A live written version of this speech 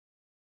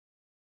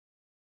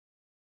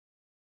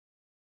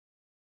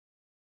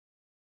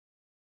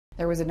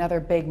There was another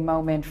big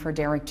moment for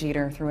Derek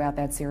Jeter throughout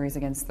that series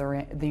against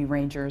the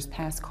Rangers,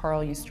 past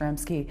Carl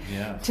Yastrzemski.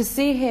 Yeah. To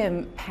see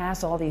him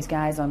pass all these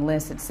guys on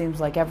lists, it seems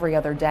like every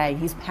other day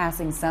he's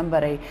passing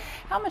somebody.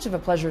 How much of a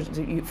pleasure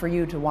for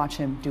you to watch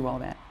him do all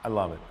that? I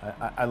love it.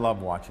 I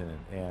love watching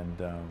it. And,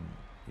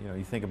 you know,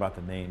 you think about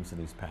the names that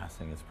he's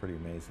passing, it's pretty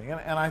amazing.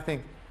 And I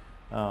think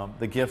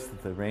the gifts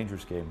that the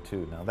Rangers gave him,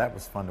 too. Now, that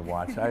was fun to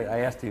watch. I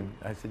asked him,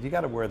 I said, you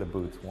got to wear the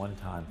boots one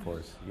time for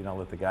us. You know,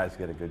 let the guys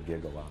get a good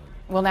giggle out of it.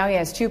 Well, now he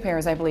has two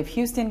pairs. I believe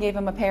Houston gave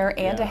him a pair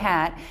and a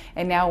hat,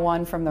 and now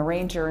one from the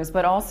Rangers,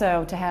 but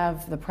also to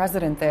have the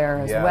president there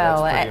as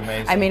well. That's pretty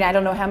amazing. I mean, I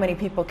don't know how many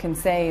people can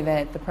say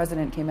that the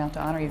president came out to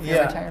honor you for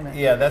your retirement.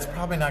 Yeah, that's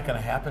probably not going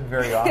to happen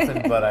very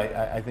often, but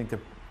I think that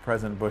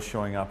President Bush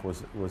showing up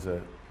was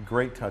a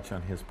great touch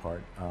on his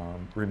part.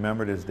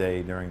 Remembered his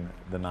day during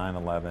the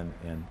 9/11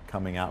 and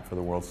coming out for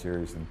the World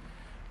Series, and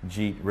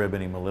Jeet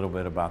ribbing him a little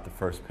bit about the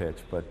first pitch.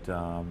 But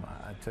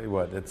I tell you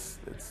what, it's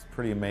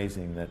pretty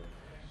amazing that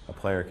a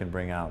player can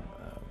bring out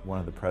one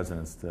of the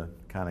presidents to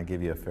kind of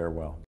give you a farewell.